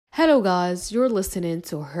Hello, guys. You're listening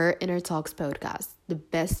to Her Inner Talks podcast, the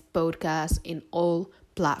best podcast in all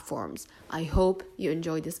platforms. I hope you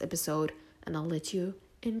enjoyed this episode, and I'll let you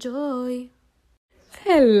enjoy.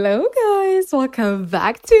 Hello, guys. Welcome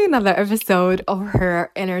back to another episode of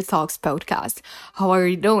Her Inner Talks podcast. How are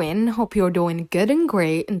you doing? Hope you're doing good and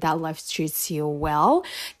great, and that life treats you well.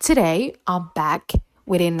 Today, I'm back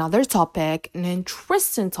with another topic, an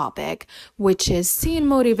interesting topic, which is staying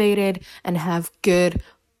motivated and have good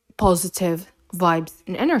positive vibes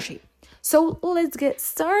and energy. So let's get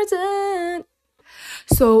started.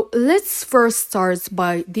 So let's first start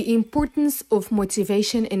by the importance of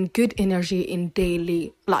motivation and good energy in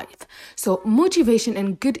daily life. So motivation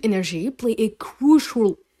and good energy play a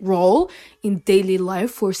crucial role in daily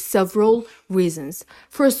life for several reasons.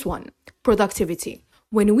 First one, productivity.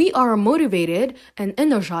 When we are motivated and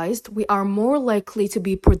energized, we are more likely to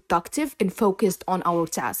be productive and focused on our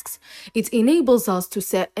tasks. It enables us to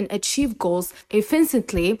set and achieve goals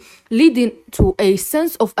efficiently, leading to a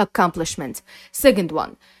sense of accomplishment. Second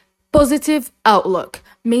one, positive outlook.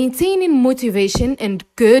 Maintaining motivation and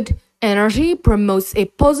good energy promotes a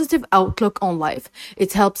positive outlook on life.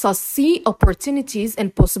 It helps us see opportunities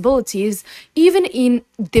and possibilities even in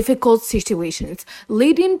difficult situations,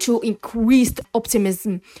 leading to increased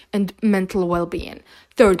optimism and mental well-being.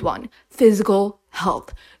 Third one, physical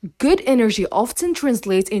health. Good energy often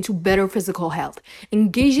translates into better physical health.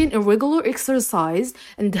 Engaging in regular exercise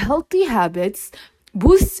and healthy habits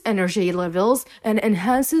boosts energy levels and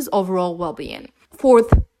enhances overall well-being.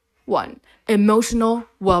 Fourth one, emotional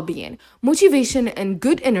well-being. Motivation and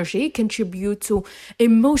good energy contribute to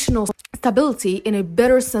emotional stability and a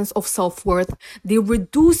better sense of self-worth. They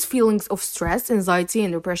reduce feelings of stress, anxiety,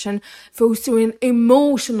 and depression, fostering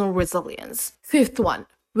emotional resilience. Fifth one,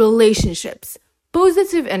 relationships.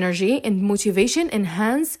 Positive energy and motivation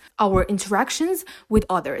enhance our interactions with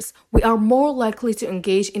others. We are more likely to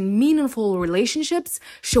engage in meaningful relationships,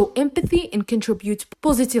 show empathy, and contribute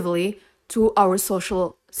positively to our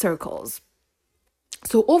social circles.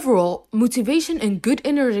 So overall, motivation and good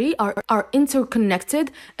energy are interconnected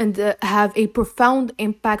and have a profound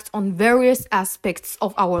impact on various aspects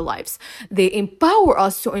of our lives. They empower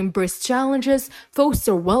us to embrace challenges,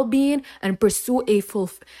 foster well-being, and pursue a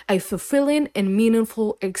fulfilling and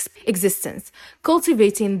meaningful existence.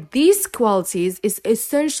 Cultivating these qualities is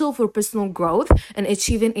essential for personal growth and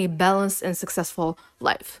achieving a balanced and successful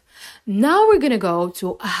life. Now we're gonna go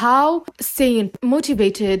to how staying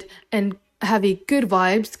motivated and having good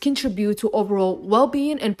vibes contribute to overall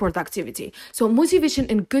well-being and productivity. So motivation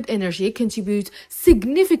and good energy contribute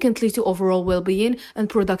significantly to overall well-being and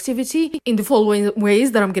productivity in the following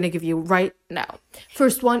ways that I'm going to give you right now.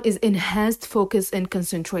 First one is enhanced focus and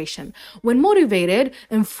concentration. When motivated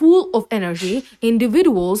and full of energy,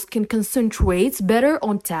 individuals can concentrate better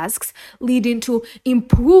on tasks, leading to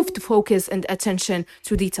improved focus and attention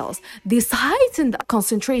to details. This heightened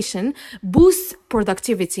concentration boosts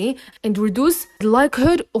productivity and reduce the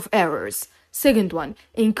likelihood of errors. Second one,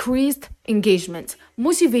 increased engagement.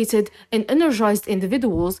 Motivated and energized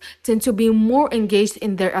individuals tend to be more engaged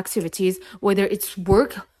in their activities, whether it's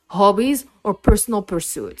work, hobbies, or personal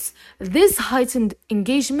pursuits. This heightened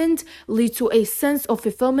engagement leads to a sense of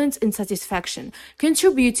fulfillment and satisfaction,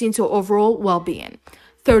 contributing to overall well-being.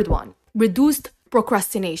 Third one, reduced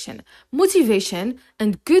procrastination. Motivation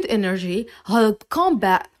and good energy help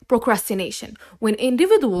combat procrastination. When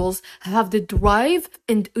individuals have the drive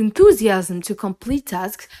and enthusiasm to complete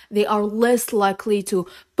tasks, they are less likely to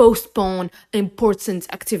postpone important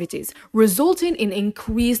activities, resulting in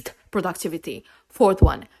increased productivity. Fourth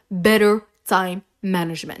one, better time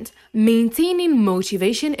management. Maintaining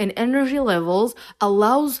motivation and energy levels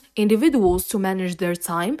allows individuals to manage their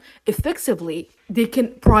time effectively. They can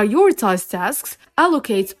prioritize tasks,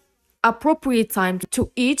 allocate appropriate time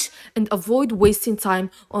to each, and avoid wasting time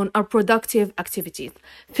on unproductive activities.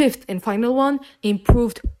 Fifth and final one,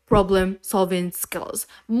 improved problem-solving skills.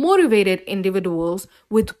 Motivated individuals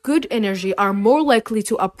with good energy are more likely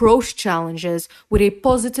to approach challenges with a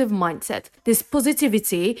positive mindset. This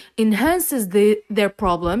positivity enhances their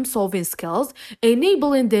problem-solving skills,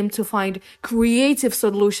 enabling them to find creative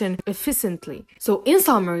solutions efficiently. So in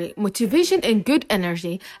summary, motivation and good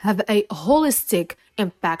energy have a holistic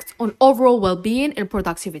impact on overall well-being and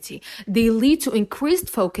productivity. They lead to increased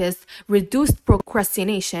focus, reduced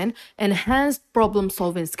procrastination, enhanced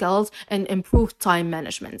problem-solving skills, and improved time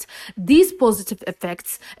management. These positive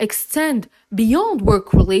effects extend beyond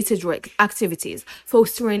work-related activities,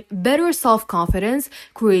 fostering better self-confidence,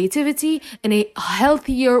 creativity, and a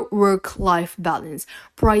healthier work-life balance.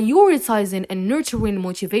 Prioritizing and nurturing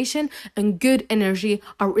motivation and good energy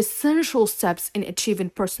are essential steps in achieving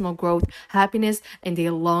personal growth, happiness, and a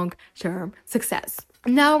long-term success.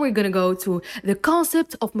 Now we're gonna go to the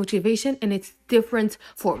concept of motivation in its different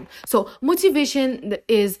form. So motivation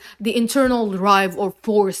is the internal drive or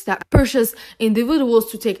force that pushes individuals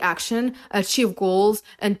to take action, achieve goals,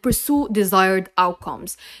 and pursue desired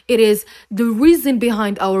outcomes. It is the reason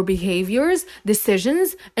behind our behaviors,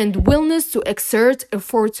 decisions, and willingness to exert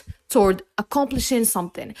effort toward accomplishing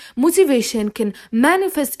something. Motivation can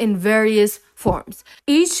manifest in various forms,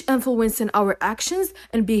 each influencing our actions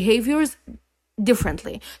and behaviors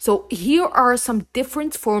differently. So here are some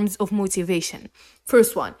different forms of motivation.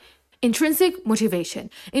 First one, intrinsic motivation.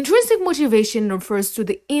 Intrinsic motivation refers to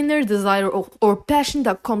the inner desire or passion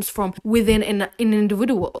that comes from within an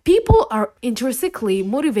individual. People are intrinsically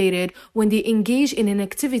motivated when they engage in an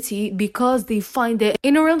activity because they find it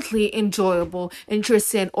inherently enjoyable,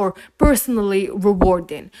 interesting, or personally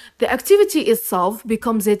rewarding. The activity itself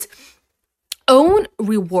becomes its own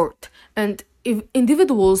reward, and if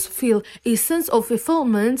individuals feel a sense of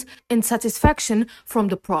fulfillment and satisfaction from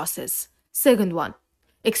the process. Second one,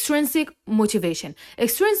 extrinsic motivation.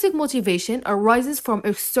 Extrinsic motivation arises from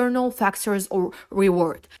external factors or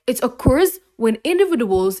reward. It occurs when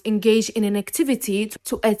individuals engage in an activity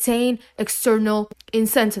to attain external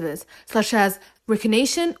incentives, such as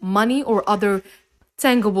recognition, money, or other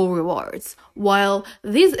tangible rewards. While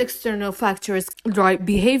these external factors drive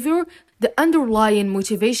behavior, the underlying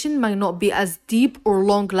motivation might not be as deep or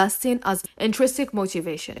long-lasting as intrinsic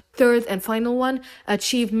motivation. Third and final one,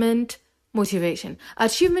 achievement motivation.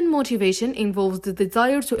 Achievement motivation involves the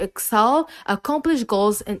desire to excel, accomplish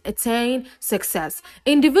goals, and attain success.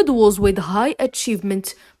 Individuals with high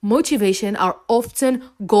achievement motivation are often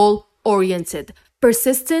goal-oriented,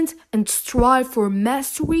 persistent, and strive for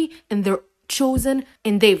mastery in their chosen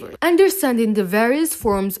endeavor. Understanding the various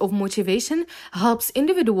forms of motivation helps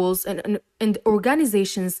individuals and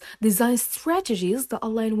organizations design strategies that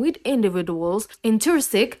align with individuals'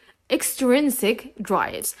 intrinsic, extrinsic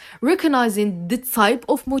drives. Recognizing the type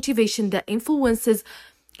of motivation that influences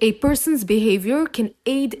a person's behavior can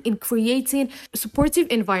aid in creating a supportive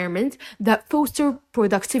environment that foster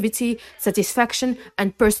productivity, satisfaction,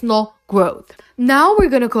 and personal growth. Now we're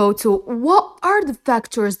going to go to what are the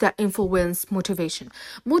factors that influence motivation.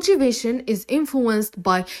 Motivation is influenced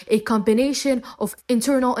by a combination of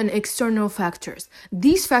internal and external factors.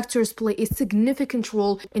 These factors play a significant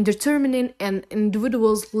role in determining an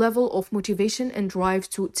individual's level of motivation and drive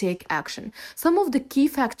to take action. Some of the key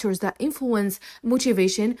factors that influence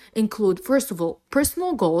motivation include, first of all,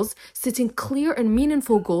 personal goals. Setting clear and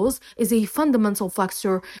meaningful goals is a fundamental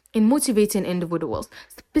factor in motivating individuals.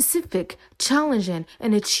 Specific, challenging,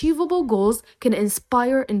 and achievable goals can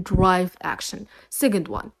inspire and drive action. Second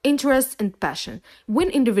one, interest and passion. When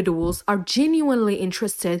individuals are genuinely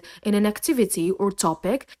interested in an activity or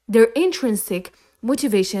topic, their intrinsic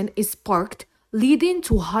motivation is sparked, leading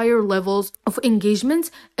to higher levels of engagement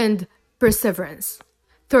and perseverance.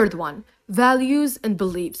 Third one, values and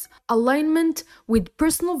beliefs. Alignment with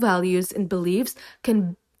personal values and beliefs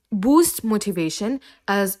can boost motivation,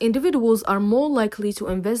 as individuals are more likely to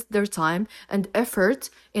invest their time and effort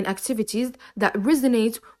in activities that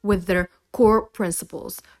resonate with their core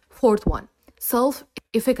principles. Fourth one,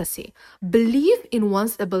 self-efficacy. Belief in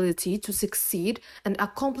one's ability to succeed and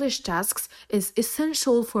accomplish tasks is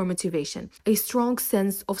essential for motivation. A strong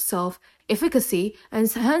sense of self-efficacy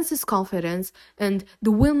enhances confidence and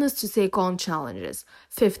the willingness to take on challenges.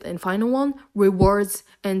 Fifth and final one, rewards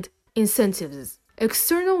and incentives.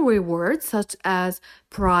 External rewards such as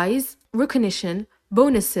prize, recognition,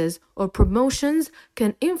 bonuses, or promotions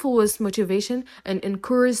can influence motivation and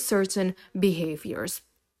encourage certain behaviors.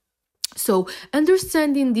 So,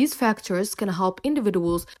 understanding these factors can help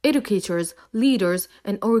individuals, educators, leaders,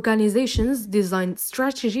 and organizations design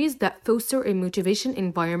strategies that foster a motivation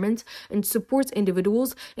environment and support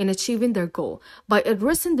individuals in achieving their goal. By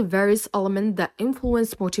addressing the various elements that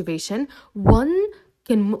influence motivation, one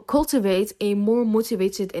can cultivate a more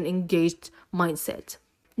motivated and engaged mindset.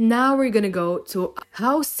 Now we're going to go to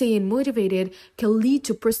how staying motivated can lead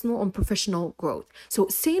to personal and professional growth. So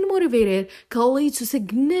staying motivated can lead to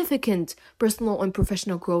significant personal and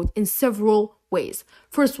professional growth in several ways.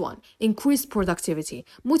 First one, increased productivity.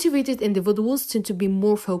 Motivated individuals tend to be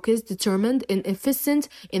more focused, determined, and efficient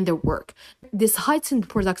in their work. This heightened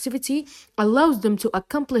productivity allows them to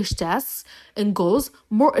accomplish tasks and goals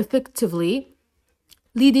more effectively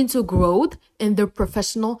leading to growth in their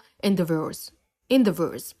professional endeavors.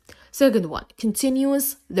 Second one,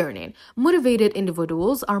 continuous learning. Motivated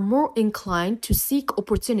individuals are more inclined to seek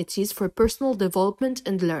opportunities for personal development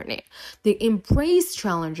and learning. They embrace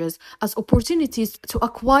challenges as opportunities to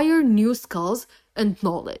acquire new skills and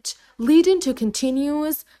knowledge, leading to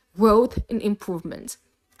continuous growth and improvement.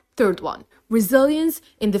 Third one, resilience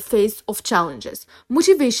in the face of challenges.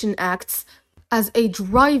 Motivation acts as a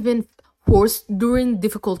driving force during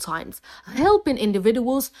difficult times, helping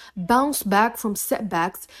individuals bounce back from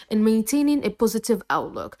setbacks and maintaining a positive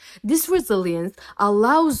outlook. This resilience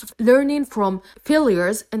allows learning from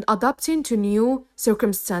failures and adapting to new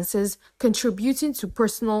circumstances, contributing to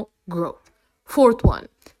personal growth. Fourth one,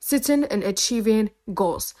 setting and achieving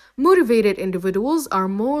goals. Motivated individuals are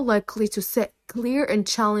more likely to set clear and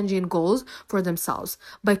challenging goals for themselves.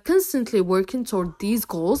 By constantly working toward these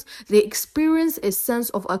goals, they experience a sense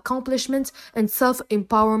of accomplishment and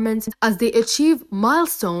self-empowerment as they achieve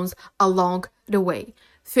milestones along the way.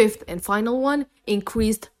 Fifth and final one,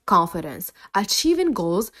 increased confidence. Achieving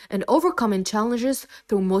goals and overcoming challenges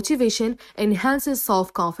through motivation enhances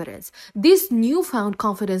self-confidence. This newfound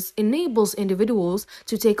confidence enables individuals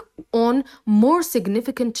to take on more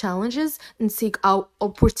significant challenges and seek out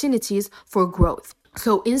opportunities for growth.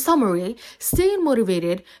 So, in summary, staying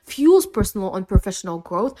motivated fuels personal and professional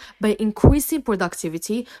growth by increasing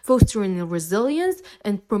productivity, fostering resilience,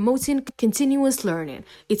 and promoting continuous learning.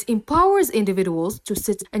 It empowers individuals to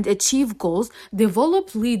set and achieve goals,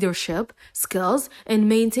 develop leadership skills, and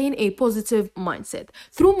maintain a positive mindset.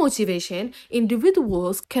 Through motivation,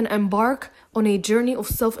 individuals can embark on a journey of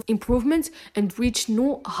self improvement and reach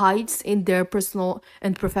new heights in their personal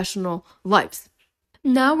and professional lives.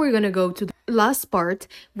 Now we're going to go to the last part,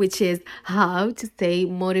 which is how to stay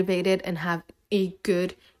motivated and have a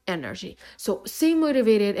good energy. So, stay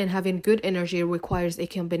motivated and having good energy requires a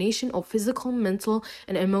combination of physical, mental,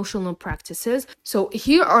 and emotional practices. So,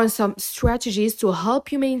 here are some strategies to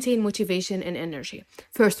help you maintain motivation and energy.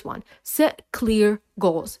 First one, set clear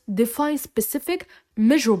goals. Define specific,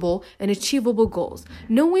 measurable, and achievable goals.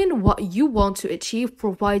 Knowing what you want to achieve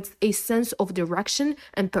provides a sense of direction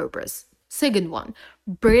and purpose. Second one,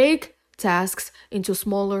 break tasks into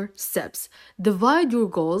smaller steps. Divide your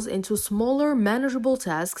goals into smaller, manageable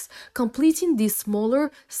tasks. Completing these smaller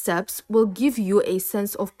steps will give you a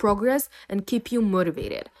sense of progress and keep you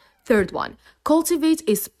motivated. Third one, cultivate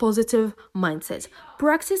a positive mindset.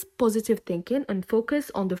 Practice positive thinking and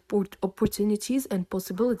focus on the opportunities and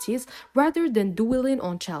possibilities rather than dwelling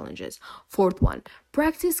on challenges. Fourth one,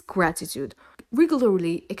 practice gratitude.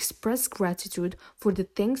 Regularly express gratitude for the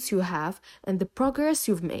things you have and the progress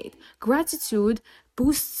you've made. Gratitude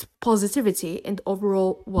boosts positivity and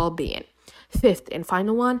overall well-being. Fifth and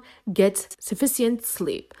final one, get sufficient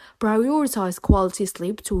sleep. Prioritize quality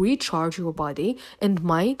sleep to recharge your body and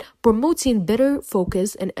mind, promoting better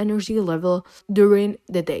focus and energy level during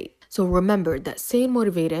the day. So remember that staying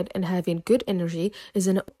motivated and having good energy is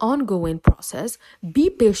an ongoing process. Be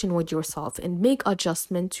patient with yourself and make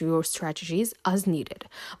adjustments to your strategies as needed.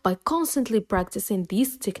 By constantly practicing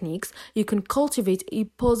these techniques, you can cultivate a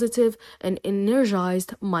positive and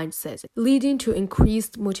energized mindset, leading to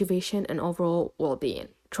increased motivation and overall well-being.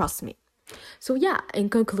 Trust me. So yeah, in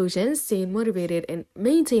conclusion, staying motivated and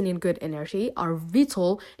maintaining good energy are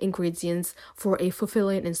vital ingredients for a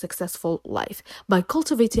fulfilling and successful life. By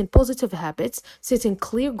cultivating positive habits, setting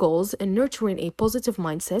clear goals, and nurturing a positive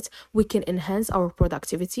mindset, we can enhance our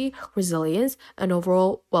productivity, resilience, and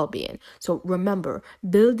overall well-being. So remember,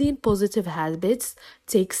 building positive habits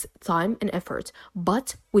takes time and effort,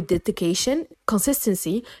 but with dedication,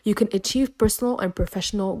 consistency, you can achieve personal and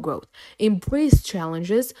professional growth. Embrace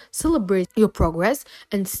challenges, celebrate your progress,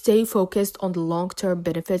 and stay focused on the long-term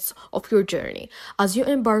benefits of your journey. As you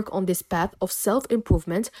embark on this path of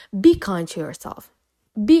self-improvement, be kind to yourself.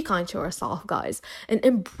 Be kind to yourself, guys, and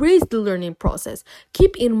embrace the learning process.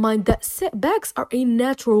 Keep in mind that setbacks are a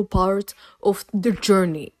natural part of the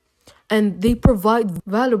journey, and they provide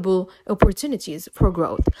valuable opportunities for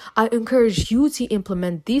growth. I encourage you to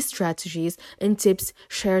implement these strategies and tips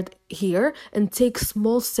shared here and take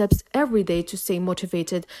small steps every day to stay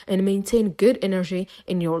motivated and maintain good energy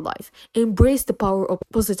in your life. Embrace the power of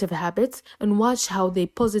positive habits and watch how they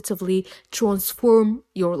positively transform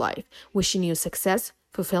your life. Wishing you success,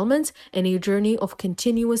 fulfillment, and a journey of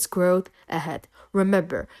continuous growth ahead.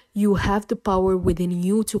 Remember, you have the power within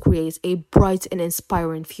you to create a bright and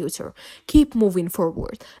inspiring future. Keep moving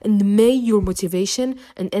forward, and may your motivation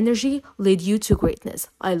and energy lead you to greatness.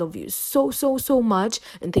 I love you so much,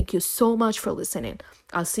 and thank you so much for listening.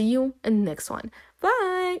 I'll see you in the next one.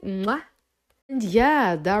 Bye. Mwah. And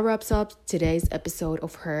yeah, that wraps up today's episode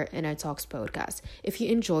of Her Inner Talks podcast. If you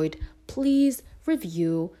enjoyed, please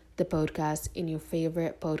review the podcast in your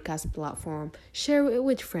favorite podcast platform. Share it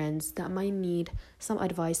with friends that might need some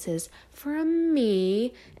advices from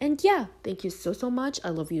me. And yeah, thank you so much.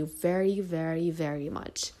 I love you very, very, very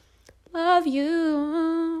much. Love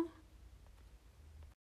you.